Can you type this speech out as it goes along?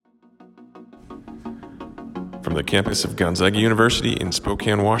from the campus of Gonzaga University in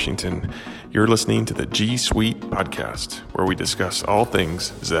Spokane, Washington. You're listening to the G Suite podcast, where we discuss all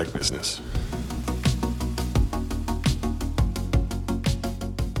things Zag business.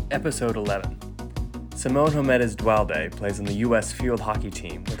 Episode 11. Simón Homedes Dualde plays on the U.S. field hockey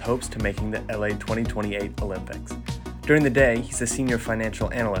team with hopes to making the LA 2028 Olympics. During the day, he's a senior financial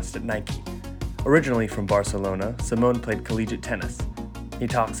analyst at Nike. Originally from Barcelona, Simón played collegiate tennis. He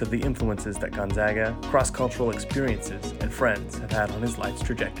talks of the influences that Gonzaga, cross-cultural experiences, and friends have had on his life's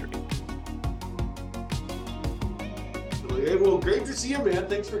trajectory. Hey, well, great to see you, man.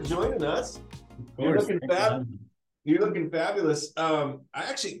 Thanks for joining us. You're looking fabulous.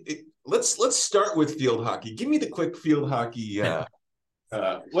 Let's start with field hockey. Give me the quick field hockey.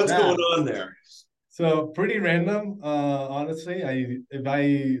 What's going on there? So pretty random, honestly. If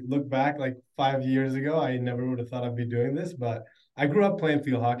I look back like 5 years ago, I never would have thought I'd be doing this, but I grew up playing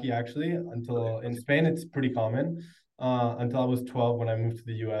field hockey actually until in Spain it's pretty common until I was 12 when I moved to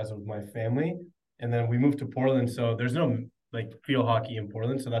the US with my family, and then we moved to Portland. So there's no like field hockey in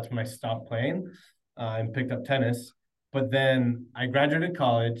Portland, so that's when I stopped playing and picked up tennis. But then I graduated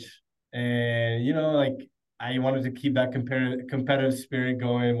college, and I wanted to keep that competitive spirit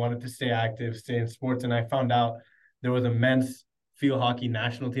going, wanted to stay active, stay in sports. And I found out there was a men's field hockey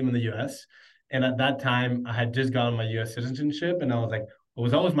national team in the US. And at that time, I had just gotten my US citizenship. And I was like, it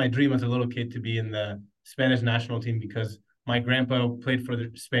was always my dream as a little kid to be in the Spanish national team because my grandpa played for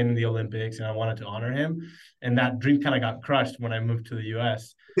Spain in the Olympics and I wanted to honor him. And that dream kind of got crushed when I moved to the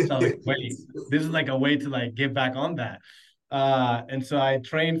US. So I was like, wait, this is like a way to like get back on that. And so I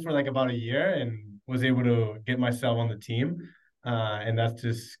trained for like about a year and was able to get myself on the team. And that's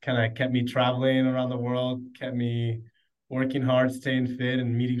just kind of kept me traveling around the world, kept me working hard, staying fit,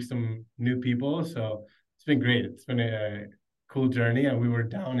 and meeting some new people. So it's been great. It's been a cool journey. And we were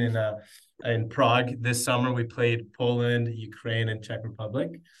down in Prague this summer. We played Poland, Ukraine, and Czech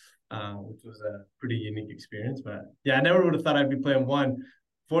Republic, which was a pretty unique experience. But yeah, I never would have thought I'd be playing one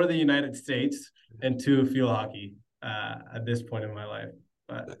for the United States and two field hockey at this point in my life.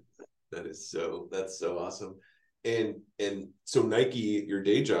 But that's so awesome. And so Nike, your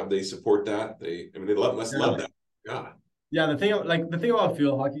day job, they support that. They must love that. Yeah, the thing about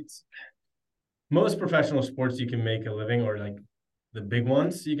field hockey, most professional sports you can make a living, or like the big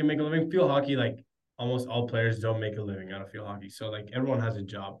ones you can make a living. Field hockey, like almost all players don't make a living out of field hockey. So like everyone has a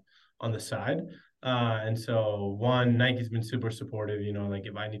job on the side. And so Nike's been super supportive, like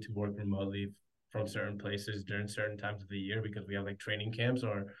if I need to work remotely from certain places during certain times of the year because we have like training camps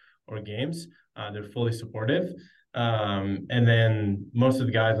or games, they're fully supportive. And then most of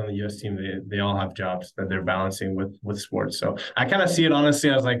the guys on the US team, they all have jobs that they're balancing with sports. So I kind of see it honestly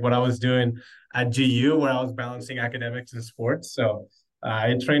as like what I was doing at GU, where I was balancing academics and sports. So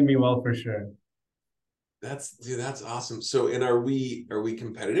it trained me well for sure. That's awesome. So, and are we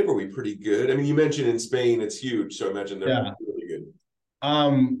competitive? Are we pretty good? I mean, you mentioned in Spain it's huge, so I imagine they're really good.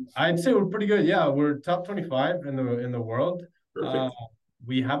 I'd say we're pretty good. Yeah, we're top 25 in the world. Perfect.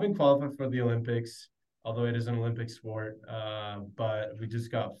 We haven't qualified for the Olympics, although it is an Olympic sport, but we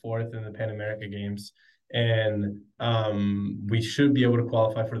just got fourth in the Pan America Games. And we should be able to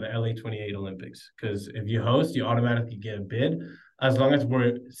qualify for the LA 28 Olympics, because if you host, you automatically get a bid as long as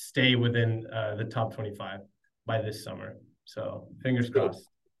we stay within the top 25 by this summer. So fingers crossed.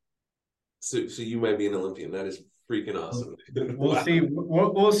 So you might be an Olympian. That is freaking awesome. We'll see.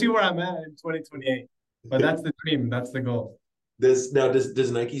 We'll see where I'm at in 2028. But that's the dream. That's the goal. Does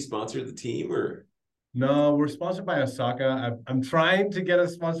Nike sponsor the team or? No, we're sponsored by Osaka. I'm trying to get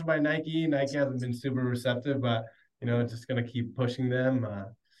us sponsored by Nike. Nike hasn't been super receptive, but just gonna keep pushing them.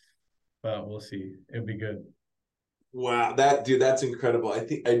 But we'll see. It'll be good. Wow, that's incredible. I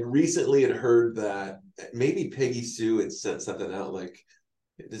think I recently had heard that maybe Peggy Sue had sent something out like,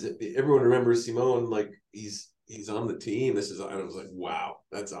 everyone remembers Simón, like he's on the team. And I was like, wow,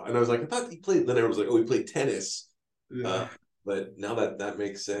 and I was like, I thought he played. Then everyone was like, oh, he played tennis. Yeah. But now that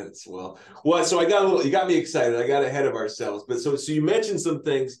makes sense. Well, so you got me excited. I got ahead of ourselves. But so you mentioned some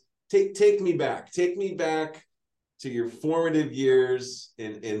things. Take me back to your formative years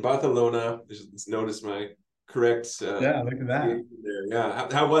in Barcelona. Just notice my correct. Look at that. There. Yeah.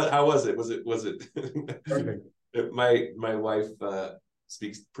 How was it? Was it perfect? My wife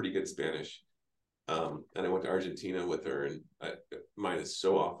speaks pretty good Spanish. And I went to Argentina with her, and mine is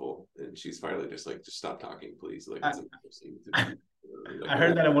so awful. And she's finally just like, just stop talking, please. Like, it's embarrassing to me. I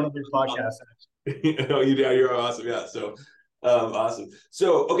heard that in one of your podcasts. You're awesome. Yeah. So, awesome.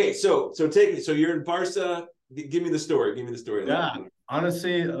 So, okay. So take me. So you're in Barca. Give me the story. Yeah.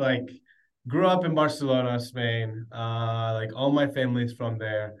 Honestly, like, grew up in Barcelona, Spain. Like all my family's from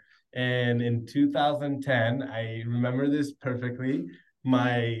there. And in 2010, I remember this perfectly.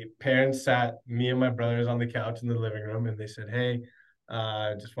 My parents sat me and my brothers on the couch in the living room, and they said, "Hey,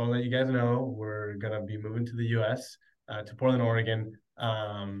 just want to let you guys know we're gonna be moving to the U.S. To Portland, Oregon,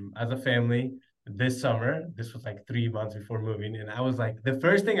 as a family this summer." This was like 3 months before moving, and I was like, the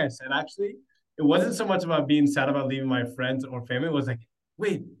first thing I said actually, it wasn't so much about being sad about leaving my friends or family. It was like,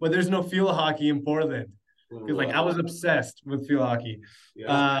 wait, but there's no field hockey in Portland, because like I was Wow. obsessed with field hockey.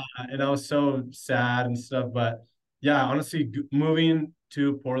 Yeah. And I was so sad and stuff. But yeah, honestly, moving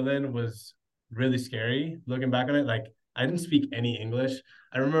to Portland was really scary. Looking back on it, like I didn't speak any English.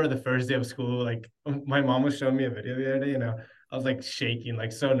 I remember the first day of school, like my mom was showing me a video the other day, and I was like shaking,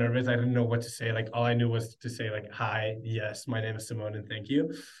 like so nervous. I didn't know what to say. Like all I knew was to say like, "Hi, yes, my name is Simone, and thank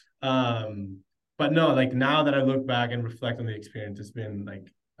you." Um, but no, like now that I look back and reflect on the experience, it's been like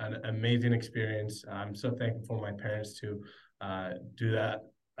an amazing experience. I'm so thankful for my parents to do that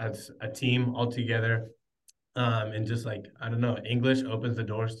as a team all together. And just like, I don't know, English opens the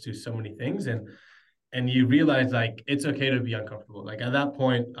doors to so many things. And you realize like it's okay to be uncomfortable. Like at that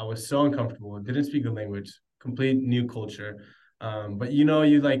point, I was so uncomfortable, didn't speak the language, complete new culture. But you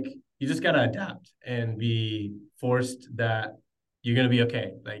just gotta adapt and be forced that you're gonna be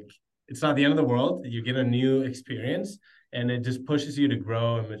okay. Like it's not the end of the world. You get a new experience, and it just pushes you to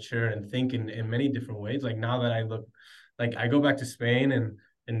grow and mature and think in many different ways. Like now that I look, like I go back to Spain, and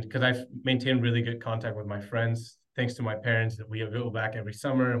because I've maintained really good contact with my friends, thanks to my parents, that we go back every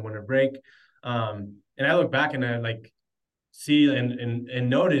summer and winter break. And I look back and I like see and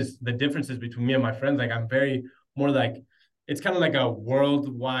notice the differences between me and my friends. Like I'm very more like, it's kind of like a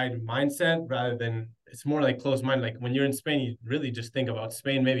worldwide mindset rather than, it's more like close mind. Like when you're in Spain, you really just think about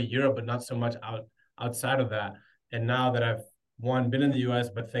Spain, maybe Europe, but not so much outside of that. And now that I've been in the US,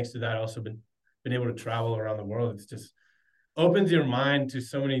 but thanks to that, also been able to travel around the world, it's just opens your mind to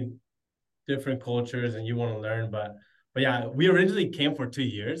so many different cultures, and you want to learn. But yeah, we originally came for 2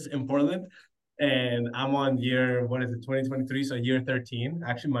 years in Portland, and I'm on year, what is it, 2023, so year 13.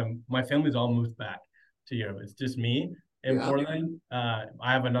 Actually, my family's all moved back to Europe. It's just me in Yeah. Portland.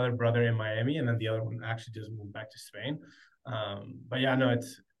 I have another brother in Miami, and then the other one actually just moved back to Spain. But yeah, no,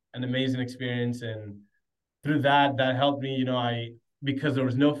 it's an amazing experience, and through that helped me. Because there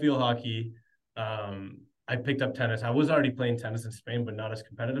was no field hockey, I picked up tennis. I was already playing tennis in Spain, but not as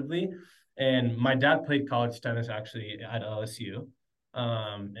competitively. And my dad played college tennis actually at LSU.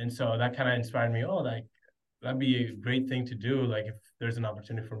 And so that kind of inspired me. Oh, like that'd be a great thing to do. Like if there's an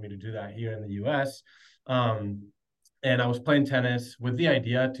opportunity for me to do that here in the US. Um, and I was playing tennis with the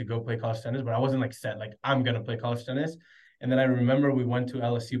idea to go play college tennis, but I wasn't like set, like I'm gonna play college tennis. And then I remember we went to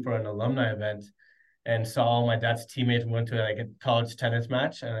LSU for an alumni event and saw all my dad's teammates went to like a college tennis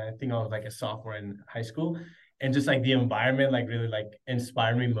match. And I think I was like a sophomore in high school. And just like the environment, like really like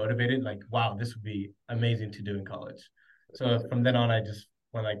inspired me, motivated, like, wow, this would be amazing to do in college. So from then on, I just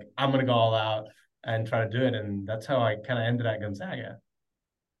went like, I'm gonna go all out and try to do it. And that's how I kind of ended at Gonzaga.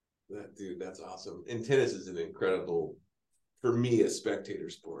 Dude, that's awesome. And tennis is an incredible, for me, a spectator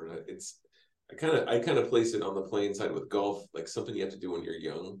sport. I kind of place it on the playing side with golf, like something you have to do when you're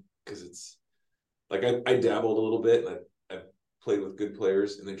young, because it's like I dabbled a little bit, and I've played with good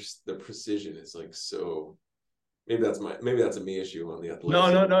players, and they're just, the precision is like so. Maybe that's a me issue on the No,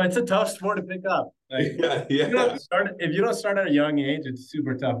 athleticism. no, no. It's a tough sport to pick up. Like Yeah, yeah. if you don't start at a young age, it's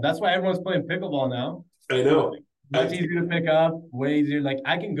super tough. That's why everyone's playing pickleball now. I It's know. like much easier to pick up, way easier. Like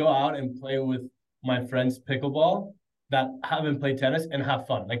I can go out and play with my friends pickleball that haven't played tennis and have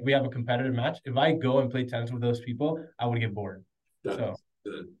fun. Like we have a competitive match. If I go and play tennis with those people, I would get bored. Done, So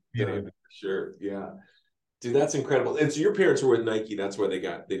beauty of done. it. Sure, yeah. Dude, that's incredible. And so your parents were with Nike. That's why they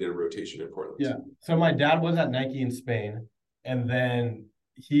did a rotation in Portland. Yeah. So my dad was at Nike in Spain, and then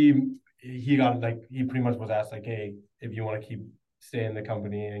he got like he pretty much was asked like, hey, if you want to keep stay in the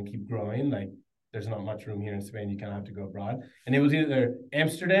company and keep growing, like there's not much room here in Spain. You kind of have to go abroad. And it was either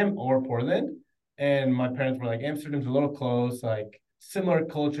Amsterdam or Portland. And my parents were like, Amsterdam's a little close, like similar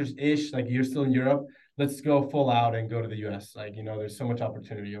cultures ish. Like you're still in Europe. Let's go full out and go to the US. Like, there's so much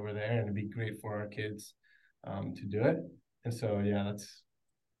opportunity over there, and it'd be great for our kids to do it. And so yeah,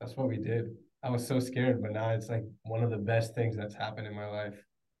 that's what we did. I was so scared, but now it's like one of the best things that's happened in my life.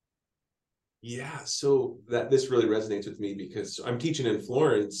 Yeah, so that this really resonates with me because I'm teaching in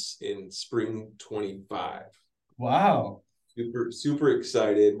Florence in spring 25. Wow. Super, super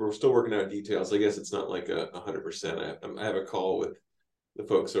excited. We're still working out details. I guess it's not like 100%. I have a call with the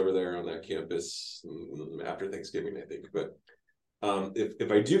folks over there on that campus after Thanksgiving, I think. But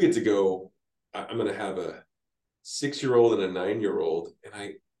if I do get to go, I'm going to have a 6-year-old and a 9-year-old, and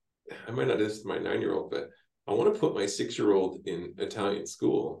I might not just my 9-year-old, but I want to put my 6-year-old in Italian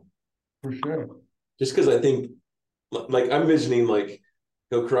school. For sure. Just because I think, like, I'm envisioning, like,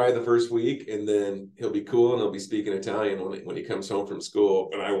 he'll cry the first week and then he'll be cool and he'll be speaking Italian when he comes home from school.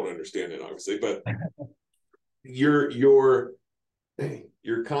 And I won't understand it, obviously. But your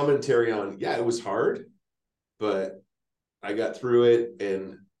commentary on, yeah, it was hard, but I got through it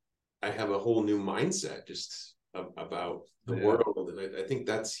and I have a whole new mindset just about the world. And I think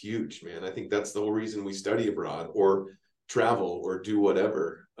that's huge, man. I think that's the whole reason we study abroad or travel or do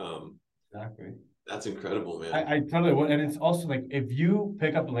whatever. Exactly. That's incredible, man. I totally would. And it's also like, if you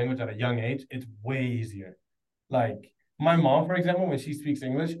pick up a language at a young age, it's way easier. Like my mom, for example, when she speaks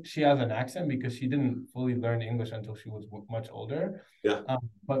English, she has an accent because she didn't fully learn English until she was much older. Yeah.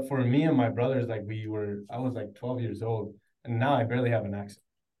 But for me and my brothers, like I was like 12 years old, and now I barely have an accent.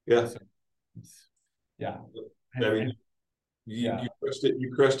 Yeah. So yeah. I mean, you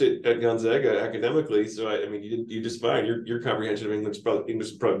crushed it at Gonzaga academically. So I mean, you did just fine. Your comprehension of English is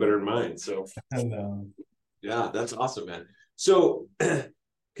probably better than mine. So And yeah, that's awesome, man. So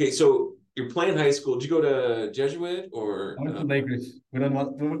okay, so you're playing high school. Did you go to Jesuit or? I went to Lakers. I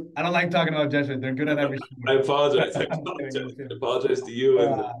don't like talking about Jesuit. They're good at every sport. I apologize. I apologize to you.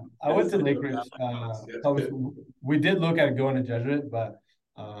 I went to Lakers. We did look at going to Jesuit, but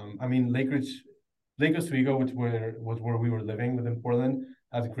I mean, Lake Oswego, was where we were living within Portland,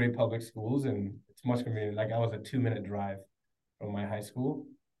 has great public schools, and it's much convenient. Like I was a 2-minute drive from my high school,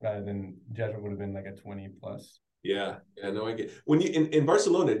 rather than Jesuit would have been like a 20 plus. Yeah, no, I get. When you in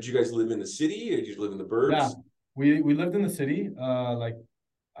Barcelona, did you guys live in the city or did you live in the burbs? Yeah, we lived in the city,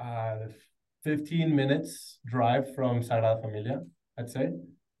 15 minutes drive from Sagrada Familia, I'd say.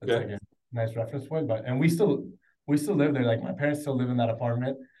 That's like a nice reference point. And we still live there. Like my parents still live in that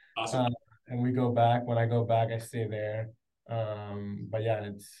apartment. Awesome. And we go back. When I go back, I stay there. But yeah,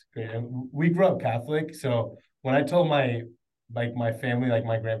 it's great. And we grew up Catholic, so when I told my family, like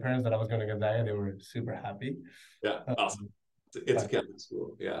my grandparents, that I was going to Gonzaga, they were super happy. Yeah, awesome. It's a Catholic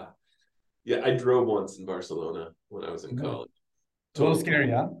school. Yeah. Yeah, I drove once in Barcelona when I was in college. A little scary,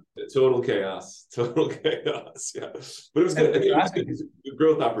 yeah? Total chaos. Total chaos. Yeah. But it was good. It was good. It's a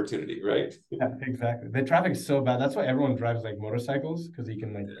growth opportunity, right? Yeah, exactly. The traffic is so bad. That's why everyone drives like motorcycles, because you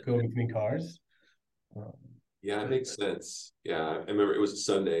can like go between cars. Yeah, it makes sense. Yeah, I remember it was a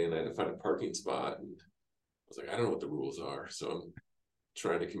Sunday and I had to find a parking spot, and I was like, I don't know what the rules are, so I'm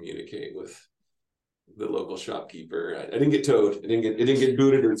trying to communicate with the local shopkeeper. I didn't get towed. It didn't get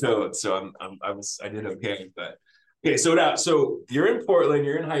booted or towed, so I did okay. But okay, so you're in Portland,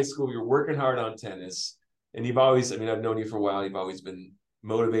 you're in high school, you're working hard on tennis, and you've always, I mean, I've known you for a while, you've always been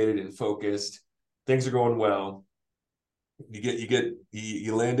motivated and focused. Things are going well.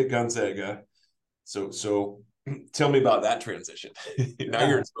 You land at Gonzaga. So tell me about that transition. Now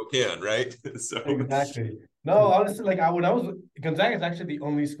you're in Spokane, right? So exactly. No, honestly, like when I was Gonzaga is actually the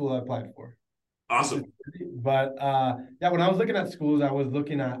only school I applied for. Awesome. But yeah, when I was looking at schools, I was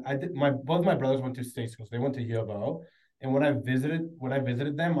looking at both my brothers went to state schools. They went to U of O. And when I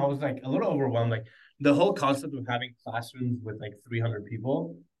visited them, I was like a little overwhelmed. Like the whole concept of having classrooms with like 300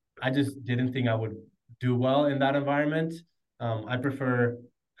 people, I just didn't think I would do well in that environment. I prefer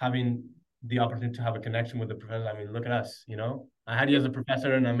having the opportunity to have a connection with the professor. I mean, look at us, I had you as a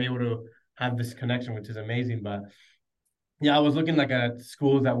professor and I'm able to have this connection, which is amazing. But yeah, I was looking like at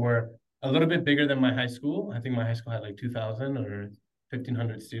schools that were a little bit bigger than my high school. I think my high school had like 2,000 or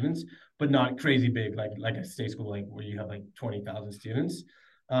 1,500 students, but not crazy big, like a state school, like where you have like 20,000 students.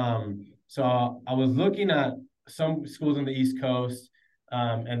 So I was looking at some schools on the East Coast,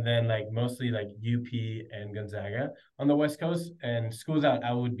 and then like mostly like UP and Gonzaga on the West Coast, and schools that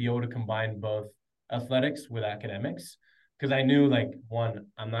I would be able to combine both athletics with academics, because I knew like one,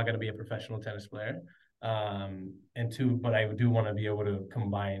 I'm not going to be a professional tennis player, and two, but I do want to be able to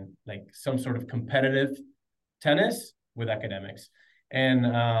combine like some sort of competitive tennis with academics. And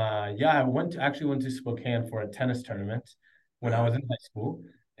yeah, I actually went to Spokane for a tennis tournament when I was in high school,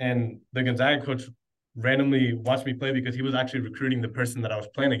 and the Gonzaga coach randomly watched me play because he was actually recruiting the person that I was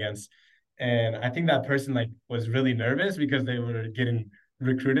playing against. And I think that person like was really nervous because they were getting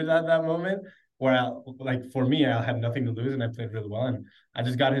recruited at that moment, where like for me, I had nothing to lose and I played really well. And I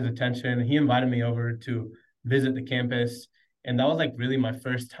just got his attention. He invited me over to visit the campus. And that was like really my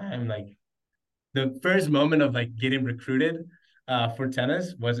first time, like the first moment of like getting recruited for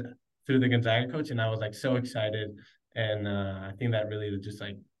tennis was through the Gonzaga coach. And I was like so excited. And I think that really just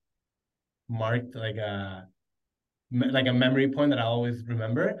like marked like a memory point that I always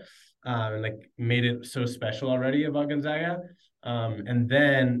remember, and like made it so special already about Gonzaga. And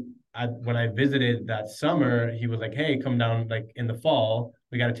then when I visited that summer, he was like, "Hey, come down like in the fall.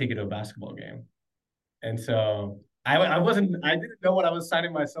 We got to take you to a basketball game." And so I didn't know what I was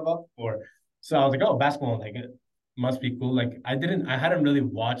signing myself up for. So I was like, oh, basketball, like it must be cool. Like I hadn't really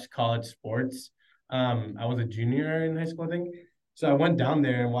watched college sports. I was a junior in high school, I think. So I went down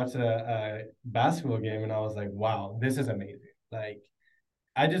there and watched a basketball game, and I was like, wow, this is amazing. Like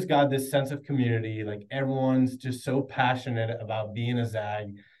I just got this sense of community. Like everyone's just so passionate about being a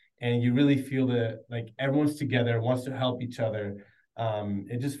Zag, and you really feel that like everyone's together, wants to help each other.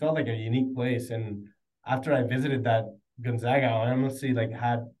 It just felt like a unique place. And after I visited that Gonzaga, I honestly like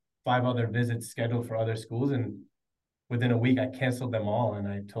had 5 other visits scheduled for other schools, and within a week I canceled them all. And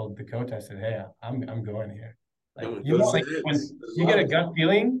I told the coach, I said, "Hey, I'm going here." Like Go to like Zags. when I you get love a it. gut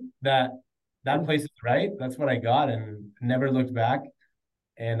feeling that that place is right, that's what I got, and never looked back,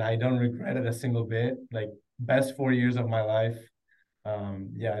 and I don't regret it a single bit. Like best 4 years of my life.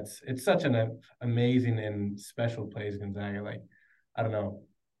 Yeah, it's such an amazing and special place, Gonzaga. Like I don't know,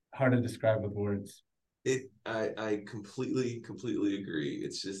 hard to describe with words. I completely agree.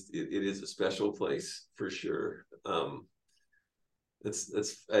 It's just it is a special place for sure.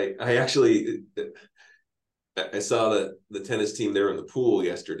 That's I actually I saw that the tennis team, they were in the pool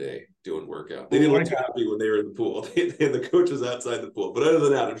yesterday doing workout. They didn't look too happy when they were in the pool. And the coach was outside the pool. But other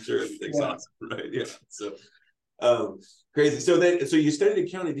than that, I'm sure everything's awesome, right? Yeah. So crazy. So you studied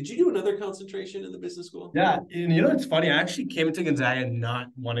accounting. Did you do another concentration in the business school? Yeah, and it's funny. I actually came to Gonzaga not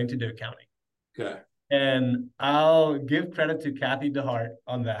wanting to do accounting. Okay. And I'll give credit to Kathy DeHart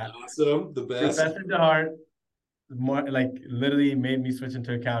on that. Awesome. The best. Professor DeHart more like literally made me switch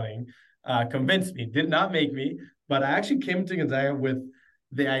into accounting, convinced me, did not make me, but I actually came to Gonzaga with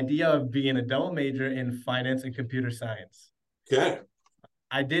the idea of being a double major in finance and computer science. Okay.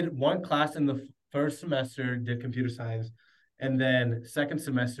 I did one class in the first semester, did computer science, and then second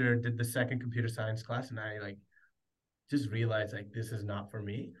semester did the second computer science class, and I like just realized like this is not for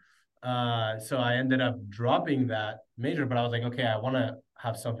me. So I ended up dropping that major, but I was like, okay, I want to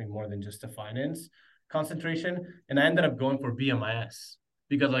have something more than just a finance concentration. And I ended up going for BMIS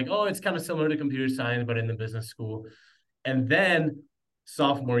because like, oh, it's kind of similar to computer science, but in the business school. And then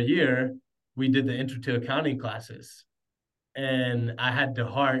sophomore year, we did the intro to accounting classes. And I had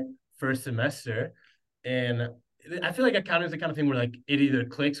DeHart first semester. And I feel like accounting is the kind of thing where like it either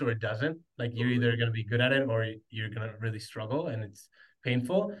clicks or it doesn't. Like you're either going to be good at it or you're going to really struggle and it's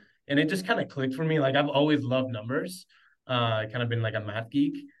painful. And it just kind of clicked for me. Like I've always loved numbers. Kind of been like a math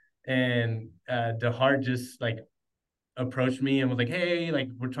geek. And DeHart just like approached me and was like, hey, like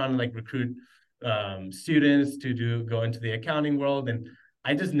we're trying to like recruit students to go into the accounting world. And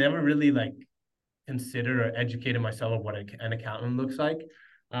I just never really like considered or educated myself on what an accountant looks like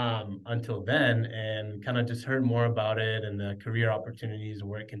until then, and kind of just heard more about it and the career opportunities and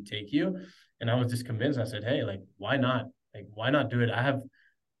where it can take you. And I was just convinced. I said, hey, like why not? Like why not do it? I have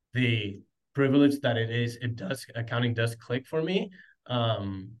the privilege that accounting does click for me.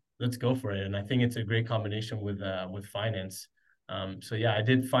 Let's go for it. And I think it's a great combination with finance. So yeah, I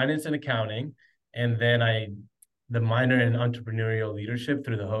did finance and accounting, and then the minor in entrepreneurial leadership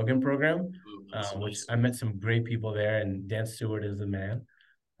through the Hogan program, which I met some great people there, and Dan Stewart is the man.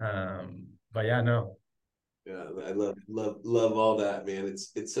 But yeah, no. Yeah, I love all that, man.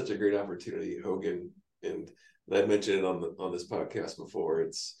 It's such a great opportunity, Hogan, and I mentioned it on this podcast before.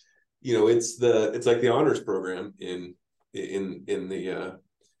 It's like the honors program in the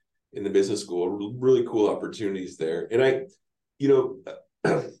business school. Really cool opportunities there, and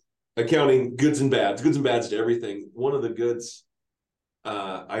accounting, goods and bads to everything. One of the goods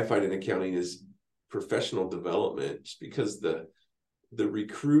I find in accounting is professional development, just because the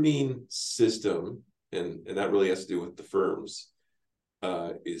recruiting system, and that really has to do with the firms,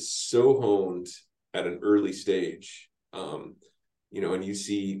 is so honed at an early stage. And you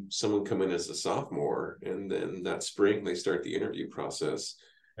see someone come in as a sophomore, and then that spring they start the interview process,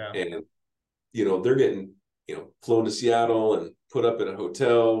 and they're getting flown to Seattle and put up in a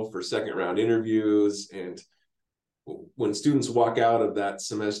hotel for second round interviews. And when students walk out of that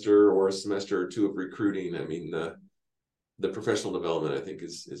semester or a semester or two of recruiting, I mean, the professional development, I think,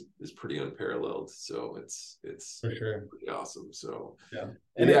 is pretty unparalleled. So it's for sure pretty awesome. So yeah,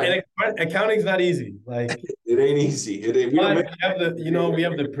 and accounting's not easy. Like it ain't easy. We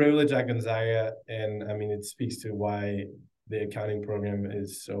have the privilege at Gonzaga, and I mean it speaks to why the accounting program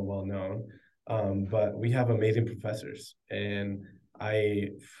is so well known. But we have amazing professors, and I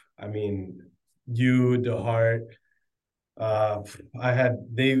mean, you, DeHart,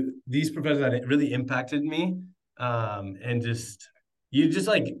 these professors that really impacted me, and just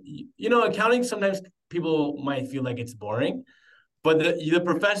like accounting. Sometimes people might feel like it's boring, but the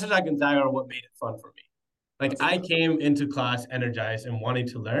professors at Gonzaga are what made it fun for me. Like I came into class energized and wanting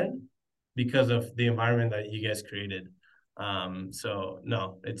to learn, because of the environment that you guys created. So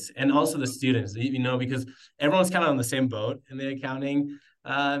no, and also the students, because everyone's kind of on the same boat in the accounting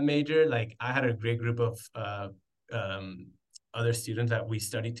major. Like I had a great group of other students that we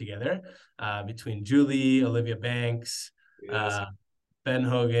studied together, between Julie, Olivia Banks, Yes. Ben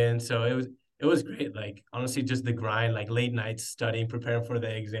Hogan. So it was great. Like honestly, just the grind, like late nights studying, preparing for the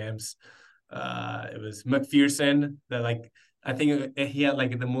exams. It was McPherson that like I think he had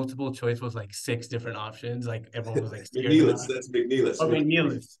like the multiple choice was like 6 different options. Like everyone was like scared McNeilus, that's McNeilus. Oh,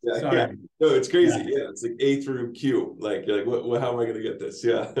 McNeilus. Yeah, Sorry. yeah. No, it's crazy. Yeah, it's like A through Q. Like you're like, what how am I gonna get this?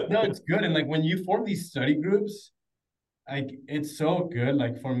 Yeah. No, it's good. And like when you form these study groups, like it's so good.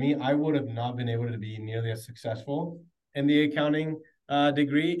 Like for me, I would have not been able to be nearly as successful in the accounting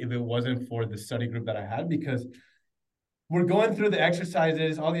degree if it wasn't for the study group that I had, because we're going through the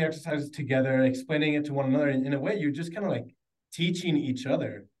exercises, all the exercises together, explaining it to one another. And in a way, you're just kind of like teaching each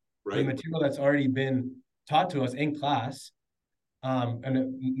other the material that's already been taught to us in class,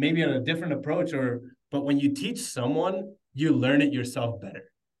 and maybe on a different approach. But when you teach someone, you learn it yourself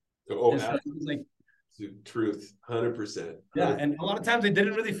better. Oh, so like truth, 100%. Yeah, and a lot of times it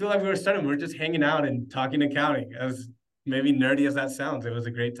didn't really feel like we were studying. We were just hanging out and talking accounting. As maybe nerdy as that sounds, it was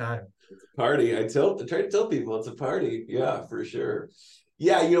a great time. It's a party. I try to tell people it's a party. Yeah, for sure.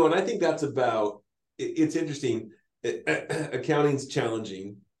 Yeah, and I think that's about. It's interesting. Accounting's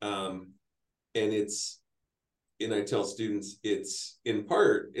challenging, and I tell students it's in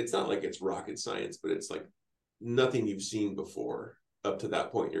part. It's not like it's rocket science, but it's like nothing you've seen before up to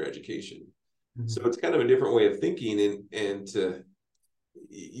that point in your education. Mm-hmm. So it's kind of a different way of thinking, and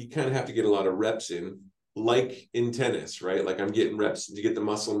you kind of have to get a lot of reps in. Like in tennis, right? Like I'm getting reps to get the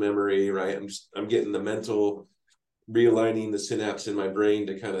muscle memory, right? I'm getting the mental realigning the synapse in my brain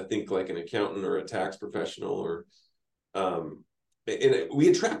to kind of think like an accountant or a tax professional, or and we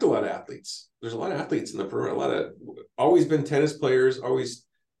attract a lot of athletes. There's a lot of athletes in the program, always been tennis players, always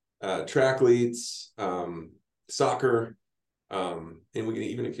triathletes, soccer, and we get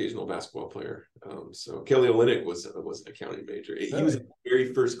even occasional basketball player. So Kelly Olynyk was an accounting major. He was the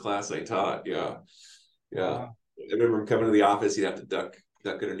very first class I taught. Yeah. Wow. I remember him coming to the office. He'd have to duck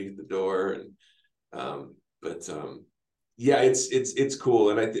underneath the door, yeah, it's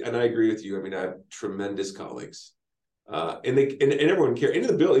cool, and I agree with you. I mean, I have tremendous colleagues, and everyone care in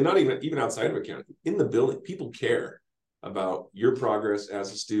the building. Not even outside of accounting, in the building, people care about your progress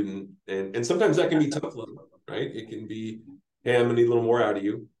as a student, and sometimes that can be tough love, right? It can be, hey, I'm gonna need a little more out of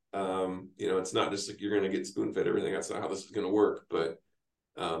you. It's not just like you're gonna get spoon fed everything. That's not how this is gonna work, but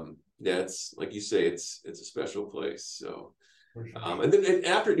yeah, it's like you say, it's a special place. So, sure. And then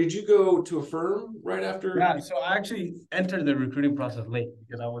after, did you go to a firm right after? Yeah, so I actually entered the recruiting process late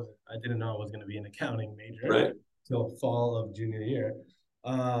because I didn't know I was going to be an accounting major till fall of junior year.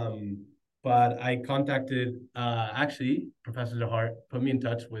 But I contacted actually Professor DeHart put me in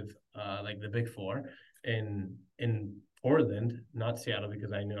touch with like the Big Four in Portland, not Seattle,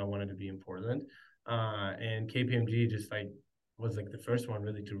 because I knew I wanted to be in Portland. And KPMG just was like the first one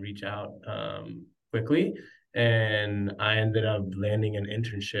really to reach out quickly, and I ended up landing an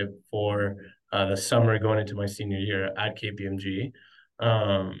internship for the summer going into my senior year at KPMG,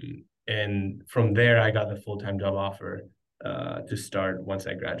 and from there I got the full-time job offer to start once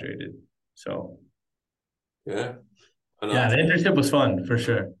I graduated. So yeah, the internship was fun for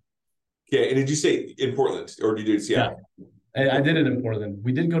sure. Yeah, and did you say in Portland or did you do it in Seattle? Yeah, I did it in Portland.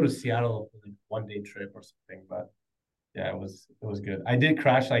 We did go to Seattle for like one-day trip or something, but yeah, it was good. I did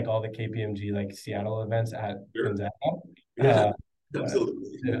crash like all the KPMG like Seattle events at Gonzaga. Yeah,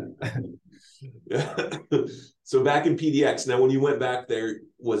 absolutely. Yeah. So back in PDX, now when you went back there,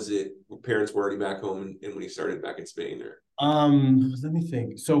 parents were already back home, and when you started back in Spain, or? Let me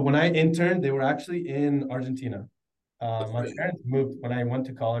think. So when I interned, they were actually in Argentina. My parents moved when I went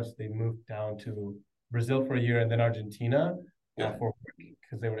to college. They moved down to Brazil for a year and then Argentina for work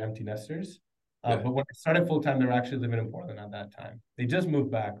because they were empty nesters. But when I started full-time, they were actually living in Portland at that time. They just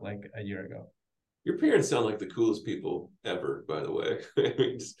moved back like a year ago. Your parents sound like the coolest people ever, by the way.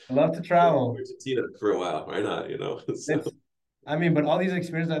 I love to travel. Argentina for a while, why not? So. But all these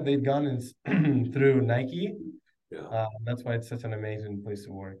experiences that they've gone is through Nike. Yeah. That's why it's such an amazing place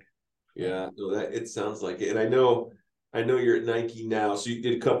to work. Yeah, no, it sounds like it. And I know you're at Nike now. So you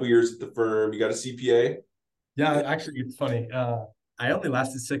did a couple years at the firm. You got a CPA? Yeah, actually, it's funny. I only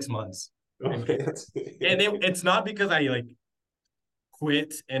lasted 6 months. Okay. And it's not because I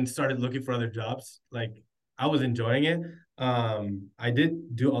quit and started looking for other jobs. Like I was enjoying it. I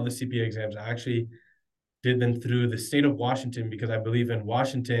did do all the CPA exams. I actually did them through the state of Washington because I believe in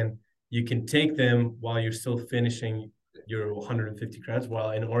Washington, you can take them while you're still finishing your 150 credits,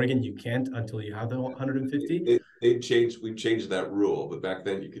 while in Oregon you can't until you have the 150. We've changed that rule, but back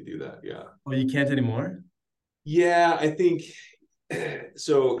then you could do that. Yeah. Oh, you can't anymore? Yeah, I think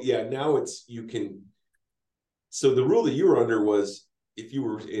so. Yeah, now you can. So the rule that you were under was if you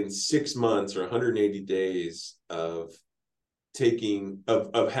were in 6 months or 180 days of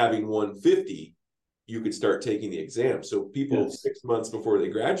having 150, you could start taking the exam. So people 6 months before they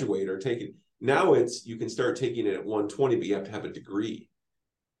graduate are taking. Now you can start taking it at 120, but you have to have a degree.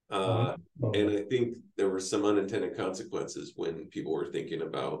 And I think there were some unintended consequences when people were thinking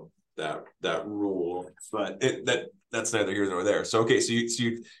about that rule, but that's neither here nor there. So okay, so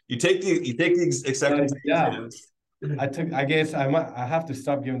you take the acceptance exams. I guess I have to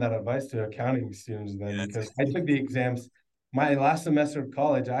stop giving that advice to accounting students then, because I took the exams. My last semester of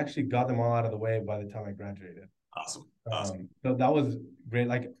college, I actually got them all out of the way by the time I graduated. Awesome. So that was great.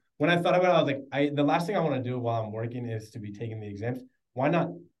 Like when I thought about it, I was like, the last thing I want to do while I'm working is to be taking the exams. Why not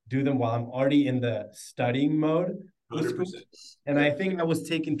do them while I'm already in the studying mode? 100%. And I think I was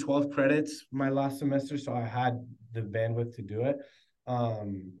taking 12 credits my last semester, so I had the bandwidth to do it.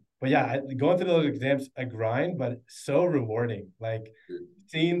 But yeah, going through those exams, a grind, but so rewarding. Like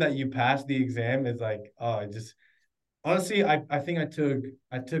seeing that you pass the exam is like, honestly, I think I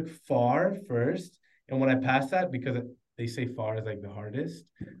took FAR first, and when I passed that, because they say FAR is like the hardest,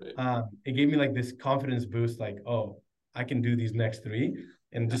 it gave me like this confidence boost, like, oh, I can do these next three,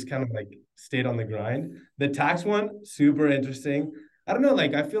 and just kind of like stayed on the grind. The tax one, super interesting. I don't know,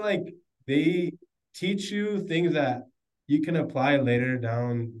 like I feel like they teach you things that you can apply later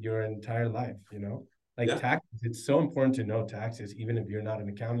down your entire life, you know? Like taxes, it's so important to know taxes, even if you're not an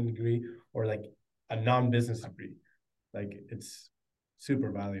accounting degree or like a non-business degree. Like it's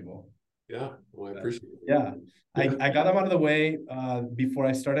super valuable. Yeah, well, I appreciate it. Yeah. I got them out of the way before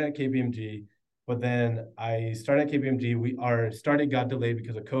I started at KPMG, but then I started at KPMG. Our start date got delayed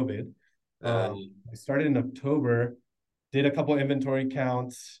because of COVID. I started in October, did a couple inventory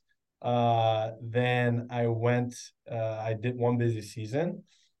counts. Then I did one busy season.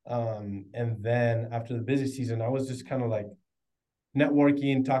 And then after the busy season, I was just kind of like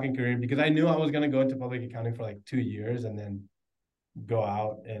networking, talking career, because I knew I was going to go into public accounting for like 2 years and then go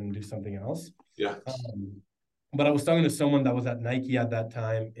out and do something else. Yeah. But I was talking to someone that was at Nike at that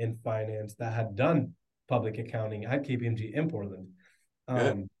time in finance that had done public accounting at KPMG in Portland.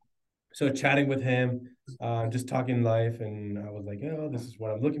 So chatting with him, just talking life, and I was like, oh, this is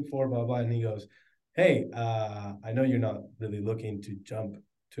what I'm looking for, blah, blah. And he goes, hey, I know you're not really looking to jump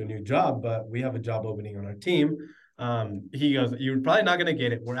to a new job, but we have a job opening on our team. He goes, you're probably not going to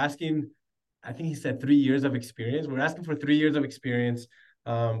get it. We're asking, I think he said 3 years of experience. We're asking for 3 years of experience.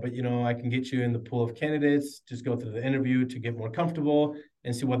 But, you know, I can get you in the pool of candidates, just go through the interview to get more comfortable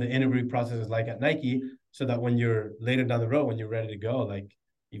and see what the interview process is like at Nike, so that when you're later down the road, when you're ready to go, like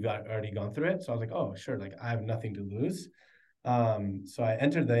you've already gone through it. So I was like, oh, sure. Like I have nothing to lose. So I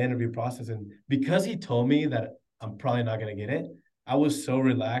entered the interview process, and because he told me that I'm probably not going to get it, I was so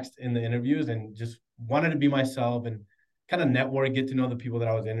relaxed in the interviews and just wanted to be myself and kind of network, get to know the people that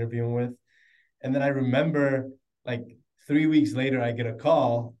I was interviewing with. And then I remember like 3 weeks later, I get a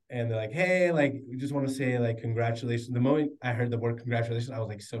call and they're like, hey, like, we just want to say like, congratulations. The moment I heard the word congratulations, I was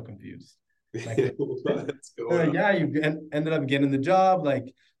like so confused. Like, yeah, you ended up getting the job.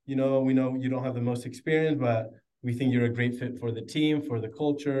 Like, you know, we know you don't have the most experience, but we think you're a great fit for the team, for the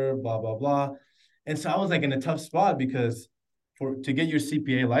culture, blah, blah, blah. And so I was like in a tough spot because to get your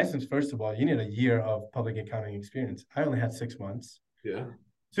CPA license, first of all, you need a year of public accounting experience. I only had 6 months. Yeah.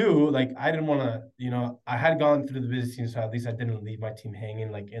 2, like I didn't want to, you know, I had gone through the busy season, so at least I didn't leave my team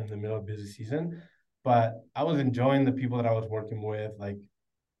hanging like in the middle of busy season. But I was enjoying the people that I was working with. Like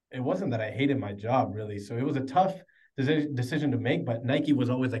it wasn't that I hated my job really. So it was a tough decision to make, but Nike was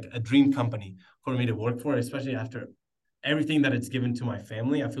always like a dream company for me to work for, especially after everything that it's given to my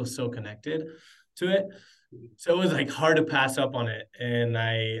family. I feel so connected to it. So it was like hard to pass up on it. And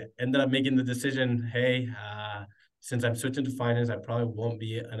I ended up making the decision, hey, since I'm switching to finance, I probably won't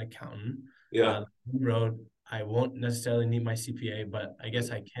be an accountant. Yeah. Road, I won't necessarily need my CPA, but I guess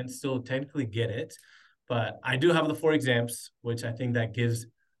I can still technically get it. But I do have the 4 exams, which I think that gives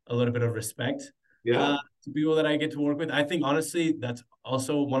a little bit of respect to people that I get to work with. I think, honestly, that's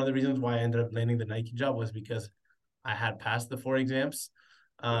also one of the reasons why I ended up landing the Nike job, was because I had passed the 4 exams.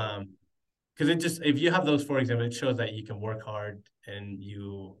 Because it just, if you have those 4 exams, it shows that you can work hard and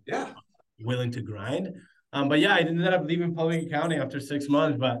you are willing to grind. But yeah, I ended up leaving public accounting after 6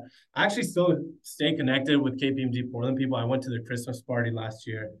 months, but I actually still stay connected with KPMG Portland people. I went to their Christmas party last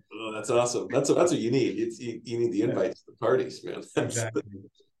year. Oh, that's awesome. That's what you need. You need the invites to the parties, man. Exactly.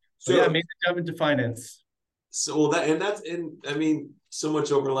 So yeah, I made the jump into finance. So well, I mean, so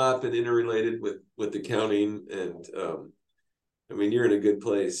much overlap and interrelated with accounting, and I mean, you're in a good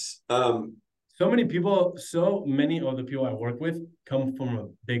place. So many of the people I work with come from a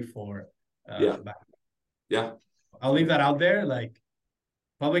big four. Yeah. Background. Yeah. I'll leave that out there. Like,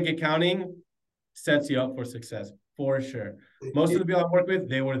 public accounting sets you up for success for sure. Most of the people I work with,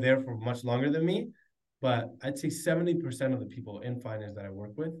 they were there for much longer than me, but I'd say 70% of the people in finance that I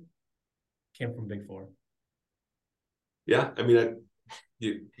work with came from big four. Yeah, I mean, I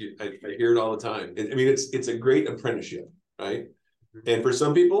hear it all the time. I mean, it's a great apprenticeship, right? And for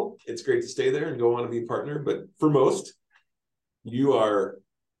some people, it's great to stay there and go on to be a partner. But for most, you are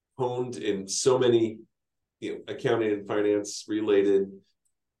honed in so many, accounting and finance related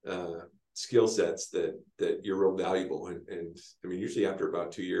skill sets that you're real valuable. And I mean, usually after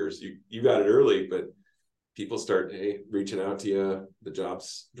about 2 years, you got it early, but people start reaching out to you, the job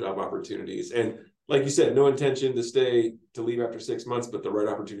opportunities. And like you said, no intention to leave after 6 months, but the right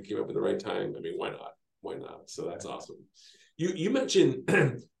opportunity came up at the right time. I mean, why not? Why not? So that's awesome. You mentioned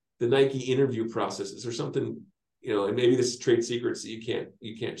the Nike interview process. Is there something, and maybe this is trade secrets that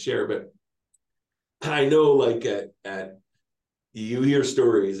you can't share, but I know like at you hear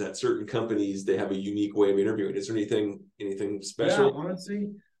stories at certain companies, they have a unique way of interviewing. Is there anything special? Yeah, honestly,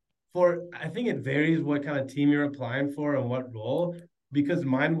 I think it varies what kind of team you're applying for and what role, because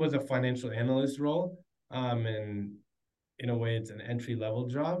mine was a financial analyst role. And in a way, it's an entry-level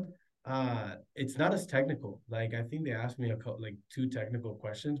job. It's not as technical. Like, I think they asked me two technical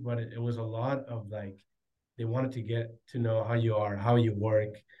questions, but it was a lot of like, they wanted to get to know how you are, how you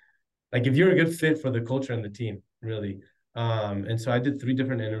work, like if you're a good fit for the culture and the team, really. And so I did 3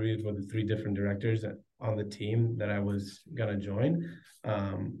 different interviews with the 3 different directors on the team that I was gonna join.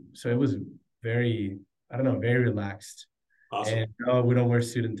 So it was very relaxed. Awesome. And no, we don't wear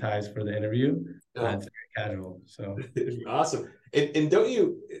suit and ties for the interview. It's very casual. So awesome. And don't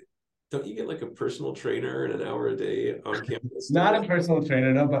you get like a personal trainer and an hour a day on campus? Not a personal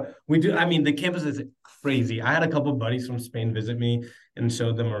trainer, no, but we do. I mean, the campus is crazy. I had a couple of buddies from Spain visit me and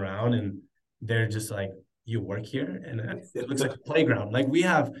showed them around, and they're just like, you work here? And it looks like a playground. Like, we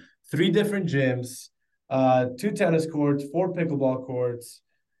have 3 different gyms, 2 tennis courts, 4 pickleball courts,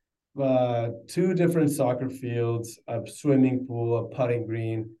 2 different soccer fields, a swimming pool, a putting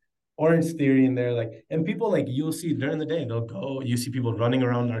green, Orange Theory in there. Like, and people, like, you'll see during the day, you see people running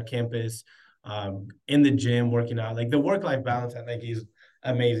around our campus, in the gym, working out. Like, the work-life balance at Nike is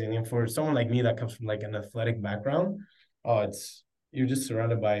amazing. And for someone like me that comes from like an athletic background, you're just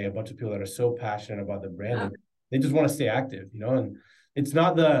surrounded by a bunch of people that are so passionate about the brand, and they just want to stay active, and it's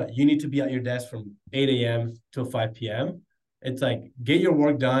not you need to be at your desk from 8 a.m. till 5 p.m. It's like, get your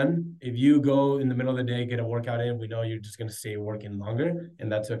work done. If you go in the middle of the day, get a workout in, we know you're just going to stay working longer,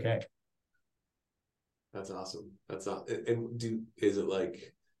 and that's okay. That's awesome. That's awesome. And is it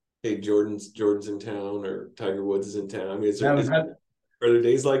like, hey, Jordan's in town, or Tiger Woods is in town? I mean, are there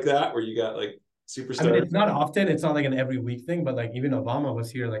days like that where you got like superstars? I mean, it's not often. It's not like an every week thing, but like even Obama was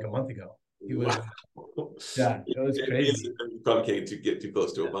here like a month ago. He was, yeah, it was crazy. You probably can't get too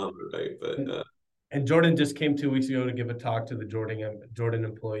close to Obama, right? But and Jordan just came 2 weeks ago to give a talk to the Jordan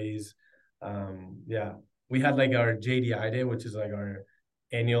employees. Yeah, we had like our JDI Day, which is like our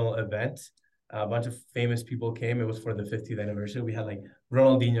annual event. A bunch of famous people came. It was for the 50th anniversary. We had like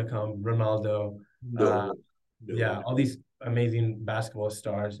Ronaldinho come, Ronaldo, all these amazing basketball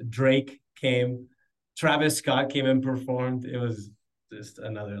stars. Drake came, Travis Scott came and performed. It was just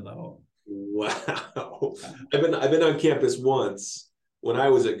another level. Wow. I've been on campus once when I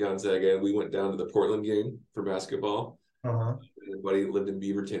was at Gonzaga, and we went down to the Portland game for basketball. Uh-huh. And a buddy lived in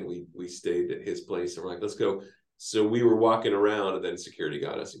Beaverton. We stayed at his place, and we're like, let's go. So we were walking around, and then security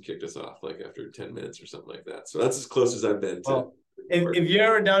got us and kicked us off like after 10 minutes or something like that. So that's as close as I've been to. Well, if you're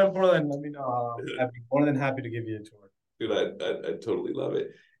ever down in Portland, let me know. I'd be more than happy to give you a tour. Dude, I'd totally love it.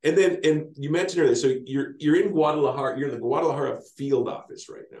 And you mentioned earlier, so you're in Guadalajara. You're in the Guadalajara field office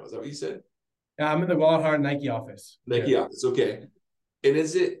right now. Is that what you said? Yeah, I'm in the Guadalajara Nike office. Nike office, okay. And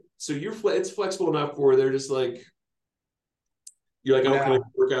is it so it's flexible enough where they're just like, you're like, can I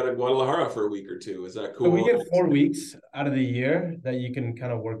work out in Guadalajara for a week or 2? Is that cool? So we get 4 weeks out of the year that you can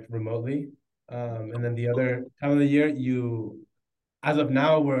kind of work remotely. And then the other time of the year, as of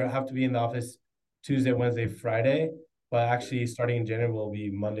now, we have to be in the office Tuesday, Wednesday, Friday. But actually, starting in January, we'll be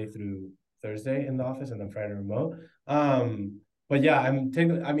Monday through Thursday in the office, and then Friday remote. But yeah, I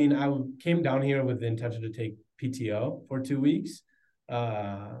came down here with the intention to take PTO for 2 weeks,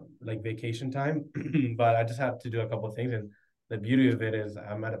 like vacation time. But I just had to do a couple of things, and the beauty of it is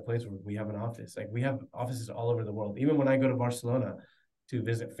I'm at a place where we have an office. Like, we have offices all over the world. Even when I go to Barcelona to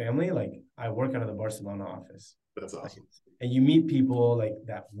visit family, like I work out of the Barcelona office. That's awesome. And you meet people like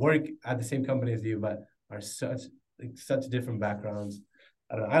that work at the same company as you, but are such different backgrounds.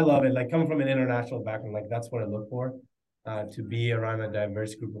 I don't know. I love it. Like coming from an international background, like that's what I look for, to be around a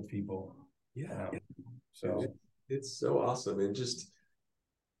diverse group of people. Yeah. So it's so awesome. And just,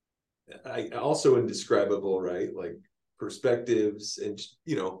 I also indescribable, right? Like perspectives and,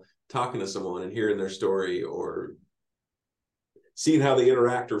 talking to someone and hearing their story or seeing how they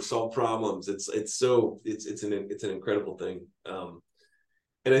interact or solve problems. It's an incredible thing.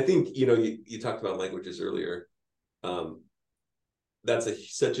 And I think, you talked about languages earlier. That's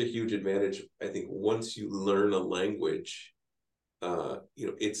such a huge advantage. I think once you learn a language,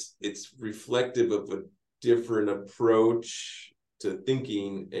 it's reflective of a different approach to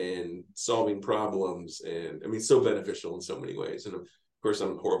thinking and solving problems. And I mean, so beneficial in so many ways. And of course,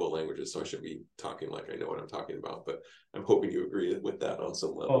 I'm horrible at languages, so I should be talking like I know what I'm talking about, but I'm hoping you agree with that on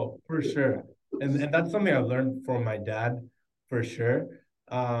some level. Oh, for sure. And that's something I learned from my dad, for sure.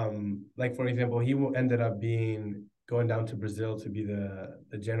 Like, for example, he ended up going down to Brazil to be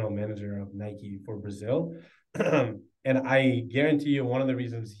the general manager of Nike for Brazil. And I guarantee you one of the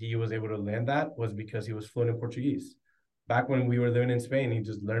reasons he was able to land that was because he was fluent in Portuguese. Back when we were living in Spain, he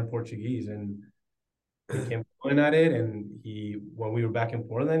just learned Portuguese and became fluent at it. And when we were back in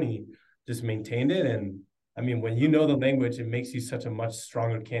Portland, he just maintained it. And I mean, when you know the language, it makes you such a much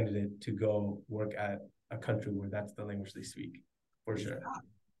stronger candidate to go work at a country where that's the language they speak, for sure.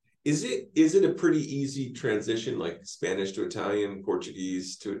 Is it a pretty easy transition, like Spanish to Italian,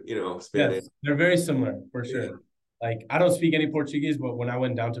 Portuguese to, Spanish? Yes, they're very similar, for sure. Yeah. Like, I don't speak any Portuguese, but when I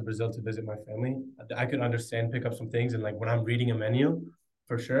went down to Brazil to visit my family, I could understand, pick up some things. And like when I'm reading a menu,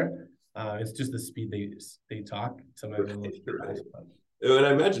 for sure, it's just the speed they talk. Sometimes a little right. And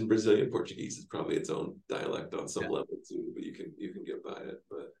I imagine Brazilian Portuguese is probably its own dialect on some level too, but you can get by it.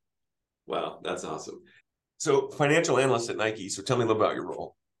 But wow, that's awesome. So financial analyst at Nike. So tell me a little about your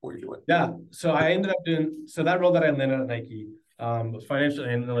role. What are you doing? Yeah, so I ended up doing, so that role that I landed at Nike was financial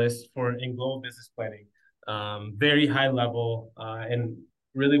analyst in global business planning. Very high level, and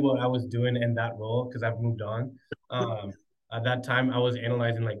really what I was doing in that role, because I've moved on. At that time, I was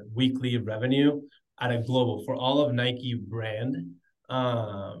analyzing like weekly revenue at a global for all of Nike brand,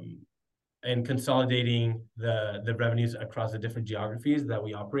 and consolidating the revenues across the different geographies that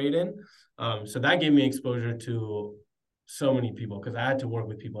we operate in. So that gave me exposure to so many people, because I had to work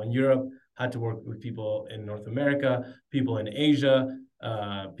with people in Europe, had to work with people in North America, people in Asia,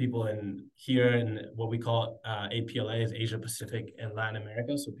 people in here in what we call APLA, is Asia Pacific and Latin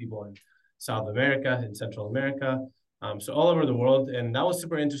America. So people in South America and Central America. So all over the world. And that was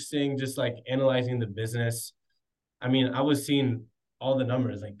super interesting, just like analyzing the business. I mean, I was seeing all the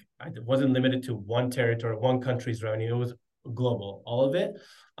numbers, like I wasn't limited to one territory, one country's revenue. It was global, all of it.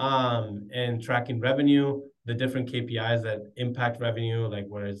 And tracking revenue, the different KPIs that impact revenue, like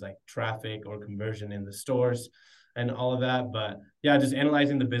where it's like traffic or conversion in the stores and all of that. But yeah, just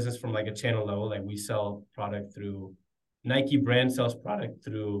analyzing the business from like a channel level. Like we sell product through Nike brand sells product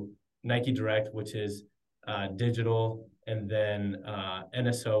through Nike Direct, which is digital, and then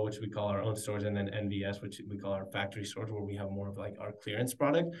NSO, which we call our own stores, and then NVS, which we call our factory stores, where we have more of like our clearance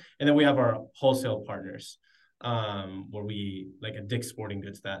product. And then we have our wholesale partners, where we like a Dick's Sporting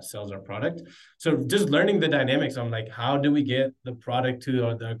Goods that sells our product. So just learning the dynamics on like, how do we get the product to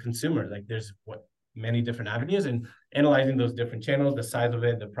the consumer? Like there's many different avenues, and analyzing those different channels, the size of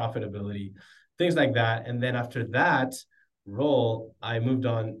it, the profitability, things like that. And then after that role, I moved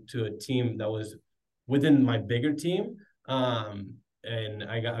on to a team that was within my bigger team. And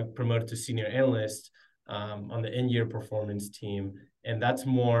I got promoted to senior analyst on the in-year performance team. And that's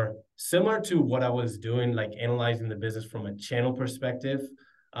more similar to what I was doing, like analyzing the business from a channel perspective,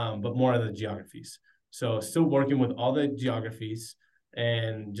 but more of the geographies. So still working with all the geographies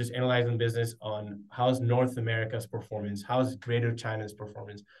and just analyzing business on how's North America's performance, how's Greater China's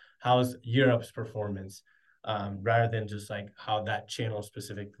performance, how's Europe's performance, rather than just like how that channel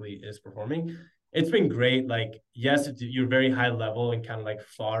specifically is performing. It's been great. Like, yes, you're very high level and kind of like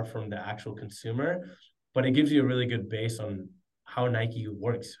far from the actual consumer, but it gives you a really good base on how Nike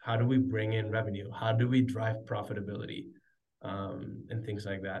works. How do we bring in revenue? How do we drive profitability, and things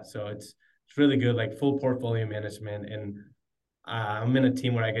like that? So it's really good, like full portfolio management. And I'm in a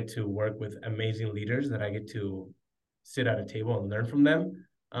team where I get to work with amazing leaders that I get to sit at a table and learn from them.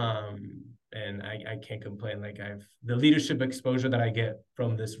 And I can't complain. Like the leadership exposure that I get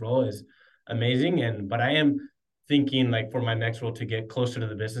from this role is amazing. But I am thinking like for my next role to get closer to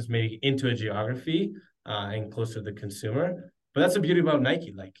the business, maybe into a geography, and closer to the consumer. But that's the beauty about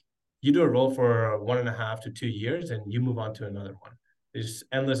Nike. Like you do a role for 1.5 to 2 years and you move on to another one. There's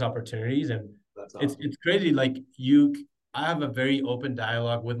endless opportunities, and That's awesome. it's crazy. Like I have a very open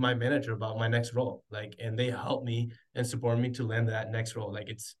dialogue with my manager about my next role, like, and they help me and support me to land that next role. Like,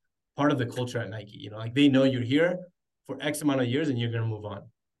 it's part of the culture at Nike, you know, like they know you're here for X amount of years and you're gonna move on.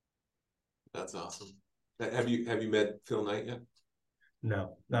 That's awesome. Have you met Phil Knight yet?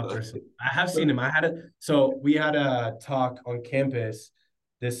 No, not personally. I have seen him. So we had a talk on campus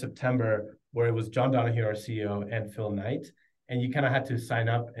this September where it was John Donahue, our CEO, and Phil Knight. And you kind of had to sign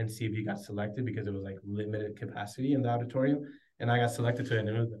up and see if you got selected because it was like limited capacity in the auditorium. And I got selected to it, and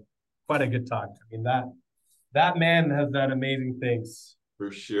it was quite a good talk. I mean, that man has done amazing things.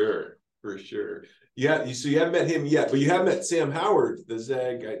 For sure. Yeah, so you haven't met him yet, but you have met Sam Howard, the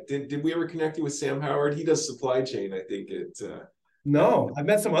Zag. Did we ever connect you with Sam Howard? He does supply chain, I think. No, I've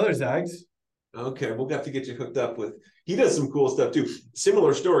met some other Zags. Okay, we'll have to get you hooked up with. He does some cool stuff too.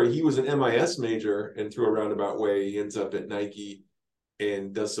 Similar story. He was an MIS major, and through a roundabout way, he ends up at Nike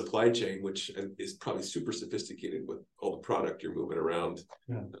and does supply chain, which is probably super sophisticated with all the product you're moving around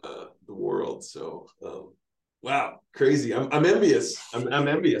the world. So, wow, crazy! I'm envious. I'm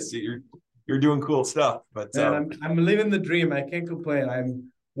envious. You're doing cool stuff. But man, I'm living the dream. I can't complain.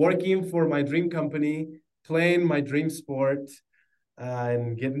 I'm working for my dream company, playing my dream sport,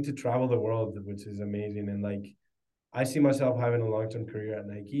 and getting to travel the world, which is amazing. And like, I see myself having a long-term career at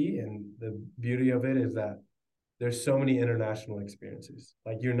Nike, and the beauty of it is that there's so many international experiences.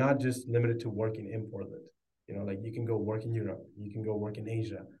 Like, you're not just limited to working in Portland. You know, like you can go work in Europe, you can go work in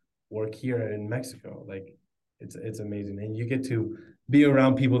Asia, work here in Mexico. Like, it's amazing, and you get to be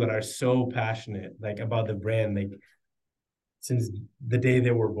around people that are so passionate, like, about the brand, like since the day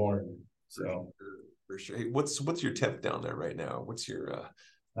they were born. So. For sure. Hey, what's your temp down there right now? What's your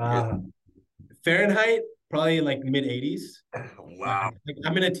Fahrenheit? Probably like mid 80s. Wow.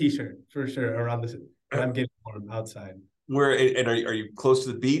 I'm in a t-shirt for sure around this, but I'm getting warm outside. Where and are you close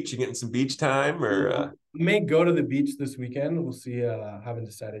to the beach? You getting some beach time, or may go to the beach this weekend. We'll see. Haven't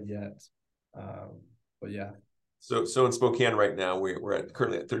decided yet. But yeah. So in Spokane right now, we're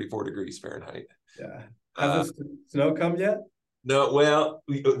currently at 34 degrees Fahrenheit. Yeah. Has the snow come yet? No. Well,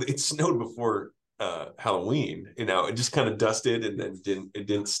 it snowed before Halloween. You know, it just kind of dusted and then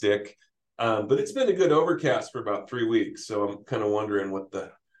didn't stick. But it's been a good overcast for about 3 weeks. So I'm kind of wondering what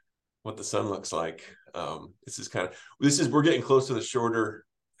the sun looks like. We're getting close to the shorter.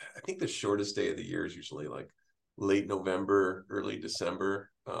 I think the shortest day of the year is usually like late November, early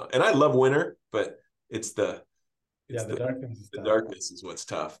December. And I love winter, but the darkness is what's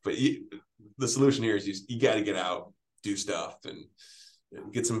tough. But the solution here is you got to get out, do stuff, and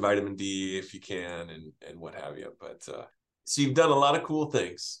get some vitamin D if you can, and what have you. But so you've done a lot of cool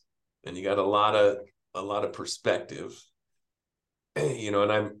things, and you got a lot of perspective. You know,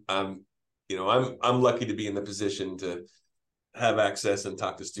 and I'm lucky to be in the position to have access and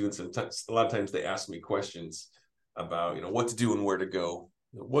talk to students. And a lot of times they ask me questions about, you know, what to do and where to go.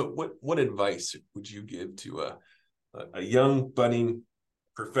 What advice would you give to a young budding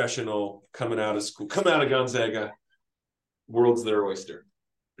professional coming out of Gonzaga? World's their oyster.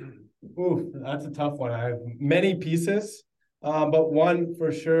 Ooh, that's a tough one. I have many pieces, but one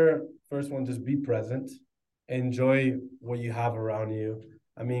for sure. First one, just be present. Enjoy what you have around you.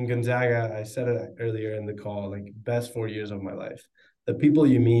 I mean, Gonzaga, I said it earlier in the call, like, best 4 years of my life. The people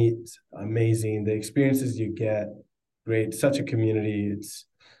you meet, amazing. The experiences you get, great. Such a community.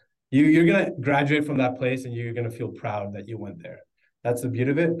 You're going to graduate from that place and you're going to feel proud that you went there. That's the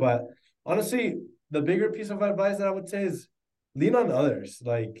beauty of it. But honestly, the bigger piece of advice that I would say is lean on others.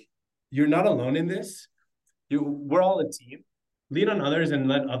 Like, you're not alone in this. We're all a team. Lean on others and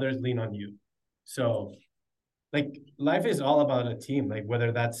let others lean on you. So, like, life is all about a team, like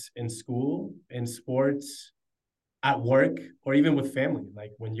whether that's in school, in sports, at work, or even with family.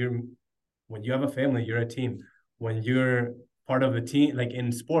 Like, when you have a family, you're a team. When you're part of a team, like in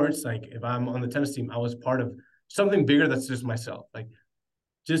sports, like if I'm on the tennis team, I was part of something bigger that's just myself. Like,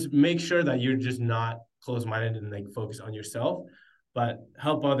 just make sure that you're just not closed-minded and like focus on yourself, but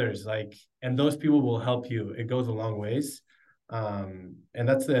help others. Like, and those people will help you. It goes a long ways. And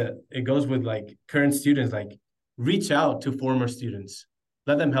it goes with like current students, like, reach out to former students,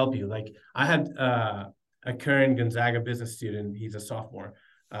 let them help you. Like, I had a current Gonzaga business student, he's a sophomore,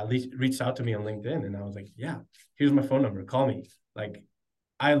 reached out to me on LinkedIn, and I was like, yeah, here's my phone number, call me. Like,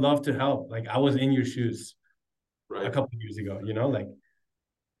 I love to help. Like, I was in your shoes a couple of years ago, you know, like,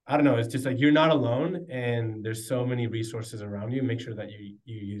 I don't know, it's just like, you're not alone, and there's so many resources around you. Make sure that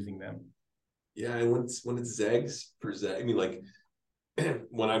you're using them. Yeah, and when it's Zags for Zag, I mean, like,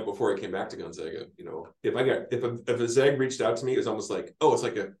 before I came back to Gonzaga, you know, if a Zag reached out to me, it was almost like, oh, it's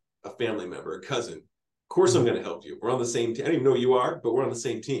like a family member, a cousin course I'm going to help you. We're on the same team. I don't even know who you are, but we're on the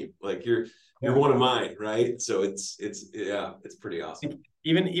same team. Like you're one of mine, right? So it's pretty awesome.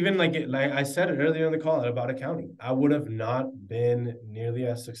 Even like I said earlier in the call about accounting, I would have not been nearly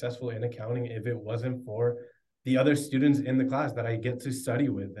as successful in accounting if it wasn't for the other students in the class that I get to study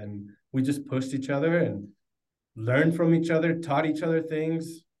with. And we just pushed each other and learned from each other, taught each other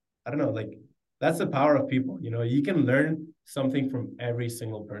things. I don't know, like that's the power of people. You know, you can learn something from every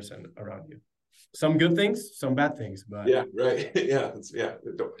single person around you. Some good things, some bad things, but yeah, right.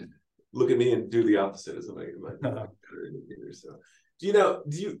 Don't look at me and do the opposite as my better indicator. So do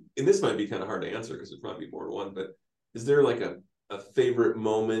you, and this might be kind of hard to answer because there's probably more than one, but is there like a favorite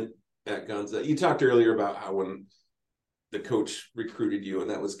moment at Gonzaga? You talked earlier about how when the coach recruited you, and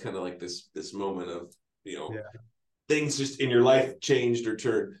that was kind of like this moment of, things just in your life changed or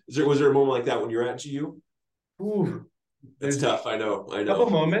turned. Was there a moment like that when you're at GU? Ooh, that's tough. I know. Couple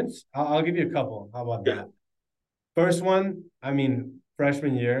moments. I'll give you a couple. How about that? First one, I mean,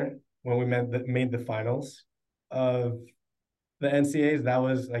 freshman year when we made the finals of the NCAAs, that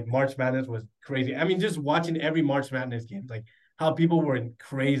was like March Madness was crazy. I mean, just watching every March Madness game, like how people were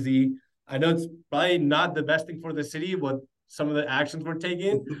crazy. I know it's probably not the best thing for the city, what some of the actions were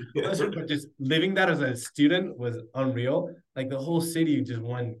taken, but just living that as a student was unreal. Like the whole city just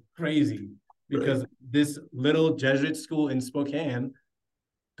went crazy because this little Jesuit school in Spokane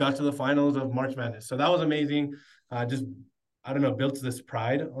got to the finals of March Madness. So that was amazing. Just, I don't know, built this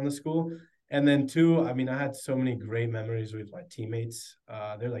pride on the school. And then two, I mean, I had so many great memories with my teammates.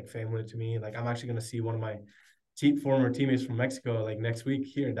 They're like family to me. Like I'm actually going to see one of my former teammates from Mexico like next week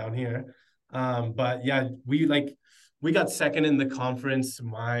down here. But yeah, we got second in the conference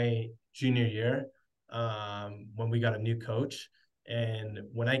my junior year when we got a new coach. And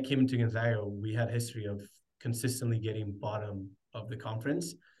when I came into Gonzaga, we had history of consistently getting bottom of the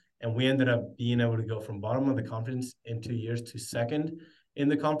conference. And we ended up being able to go from bottom of the conference in 2 years to second in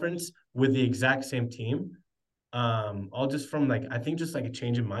the conference with the exact same team. All just from I think just like a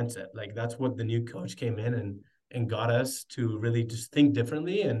change in mindset. Like that's what the new coach came in and got us to really just think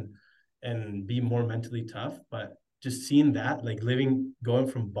differently and be more mentally tough. But just seeing that, like going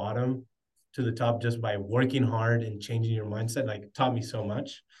from bottom to the top just by working hard and changing your mindset, like taught me so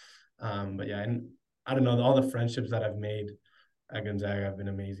much. But yeah, and I don't know, all the friendships that I've made at Gonzaga have been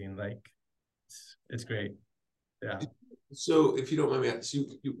amazing. Like it's great. Yeah. So if you don't mind me asking,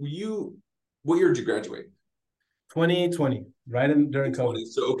 what year did you graduate? 2020, during COVID.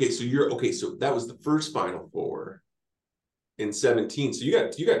 So that was the first Final Four in 17. So you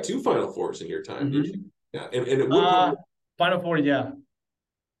got two Final Fours in your time, did you? Yeah. And Final Four, yeah.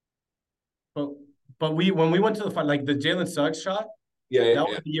 But when we went to the final, like the Jalen Suggs shot, that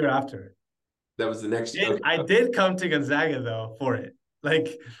was the year after. That was the next year. I did come to Gonzaga though for it.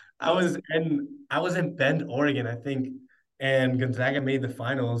 Like I was in Bend, Oregon, I think, and Gonzaga made the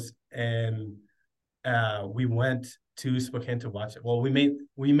finals, and we went to Spokane to watch it. Well, we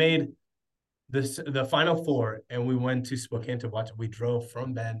made the Final Four, and we went to Spokane to watch it. We drove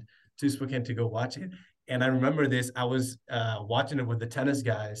from Bend to Spokane to go watch it, and I remember this. I was watching it with the tennis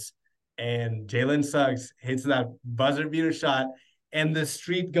guys, and Jalen Suggs hits that buzzer beater shot, and the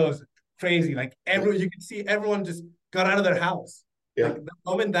street goes crazy. Like you can see everyone just got out of their house. Yeah. Like the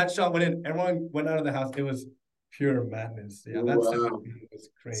moment that shot went in, everyone went out of the house. It was pure madness. Yeah, was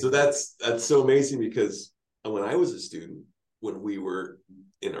crazy. So that's so amazing because when I was a student, when we were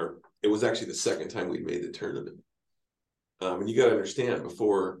it was actually the second time we'd made the tournament. And you got to understand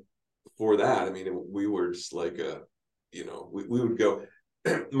before that, I mean, we were just like we would go.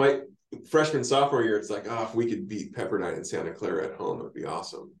 My freshman sophomore year, it's like, if we could beat Pepperdine and Santa Clara at home, it would be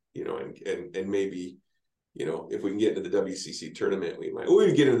awesome. And maybe, if we can get into the WCC tournament, we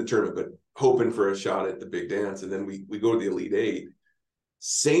would get into the tournament, but hoping for a shot at the big dance. And then we go to the Elite Eight.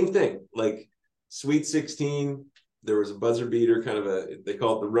 Same thing, like Sweet 16. There was a buzzer beater, they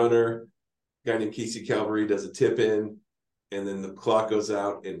call it the runner. A guy named Casey Calvary does a tip in, and then the clock goes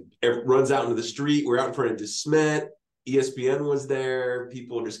out and runs out into the street. We're out in front of DeSmet. ESPN was there.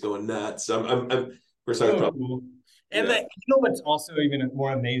 People are just going nuts. So I'm of course, I was probably cool. And what's also even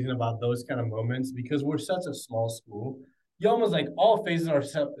more amazing about those kind of moments, because we're such a small school, you almost like all faces are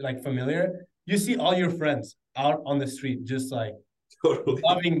like familiar. You see all your friends out on the street just like totally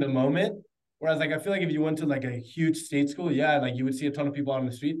loving the moment. Whereas like I feel like if you went to like a huge state school, like you would see a ton of people out on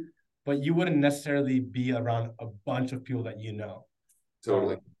the street, but you wouldn't necessarily be around a bunch of people that you know.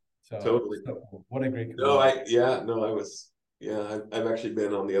 Totally. Totally. So what a great community. I've actually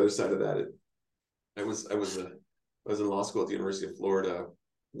been on the other side of that. I was in law school at the University of Florida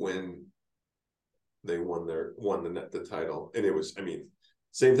when they won the title, and it was, I mean,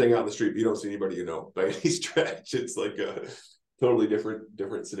 Same thing out in the street. You don't see anybody you know by any stretch. It's like a totally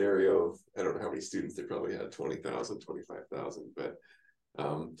different scenario of, I don't know how many students they probably had, 20,000, 25,000. But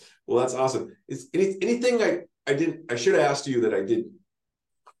well, that's awesome. Is anything I should have asked you that I didn't,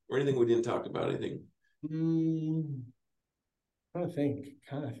 or anything we didn't talk about? Anything? I think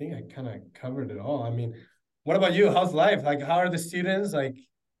I kind of covered it all. I mean, what about you? How's life? Like, how are the students? Like,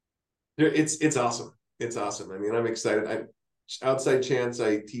 it's awesome. It's awesome. I mean, I'm excited. Outside chance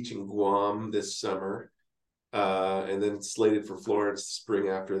I teach in Guam this summer, and then slated for Florence spring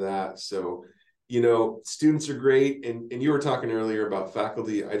after that. So, students are great. And you were talking earlier about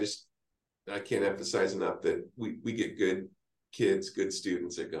faculty. I can't emphasize enough that we get good kids, good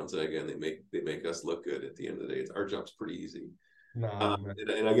students at Gonzaga, and they make us look good at the end of the day. Our job's pretty easy.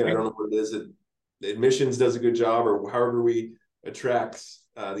 And again, I don't know what it is that admissions does a good job, or however we attract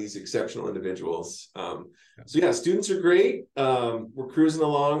these exceptional individuals. So yeah, students are great. We're cruising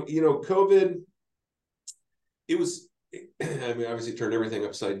along. COVID, obviously turned everything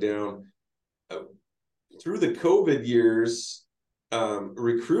upside down. Through the COVID years,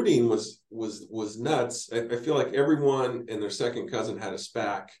 recruiting was nuts. I feel like everyone and their second cousin had a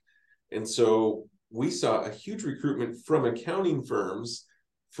SPAC, and so we saw a huge recruitment from accounting firms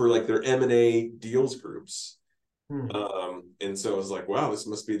for like their M&A deals groups. And so I was like, wow, this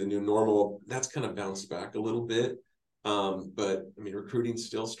must be the new normal. That's kind of bounced back a little bit. But I mean, recruiting's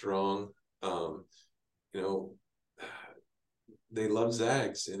still strong. They love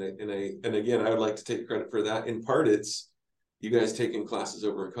Zags. And again, I would like to take credit for that. In part, it's you guys taking classes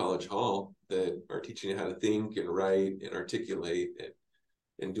over in College Hall that are teaching you how to think and write and articulate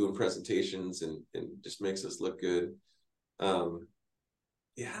and doing presentations and just makes us look good.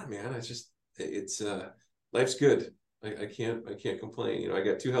 Yeah, man, it's life's good. I can't complain. I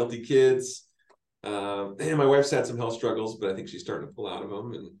got 2 healthy kids. And my wife's had some health struggles, but I think she's starting to pull out of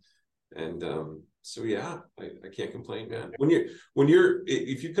them. And so yeah, I can't complain, man.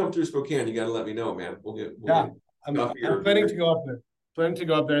 If you come through Spokane, you got to let me know, man. I'm planning to go up there. Planning to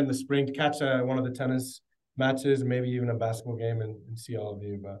go up there in the spring to catch one of the tennis matches, maybe even a basketball game, and see all of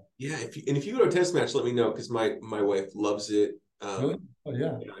you. But yeah, if you go to a tennis match, let me know, because my wife loves it. Really? Oh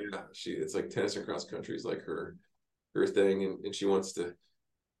yeah. It's like tennis and cross country is like her thing, and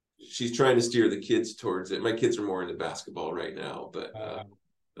she's trying to steer the kids towards it. My kids are more into basketball right now, but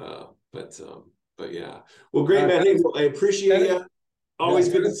yeah. Well, great, man. Hey, I appreciate you. Always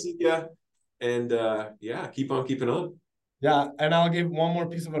good to see you. And yeah, keep on keeping on. Yeah, and I'll give one more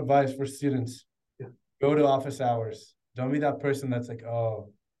piece of advice for students. Yeah. Go to office hours. Don't be that person that's like,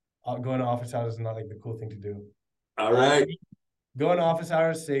 oh, going to office hours is not like the cool thing to do. All right. Going to office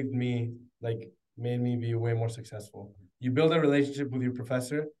hours saved me, made me be way more successful. You build a relationship with your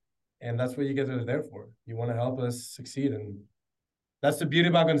professor, and that's what you guys are there for. You want to help us succeed, and that's the beauty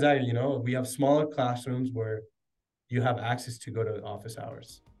about Gonzaga. We have smaller classrooms where you have access to go to office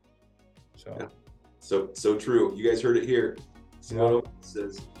hours. So. Yeah. So true. You guys heard it here. Simón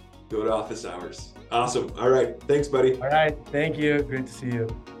says, go to office hours. Awesome. All right. Thanks, buddy. All right. Thank you. Great to see you.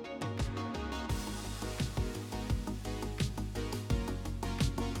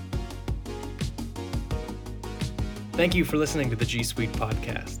 Thank you for listening to the G Suite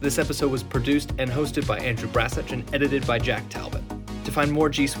podcast. This episode was produced and hosted by Andrew Brajcich and edited by Jack Talbot. To find more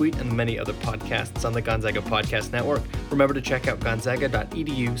G Suite and many other podcasts on the Gonzaga Podcast Network, remember to check out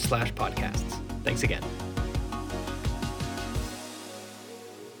gonzaga.edu/podcasts. Thanks again.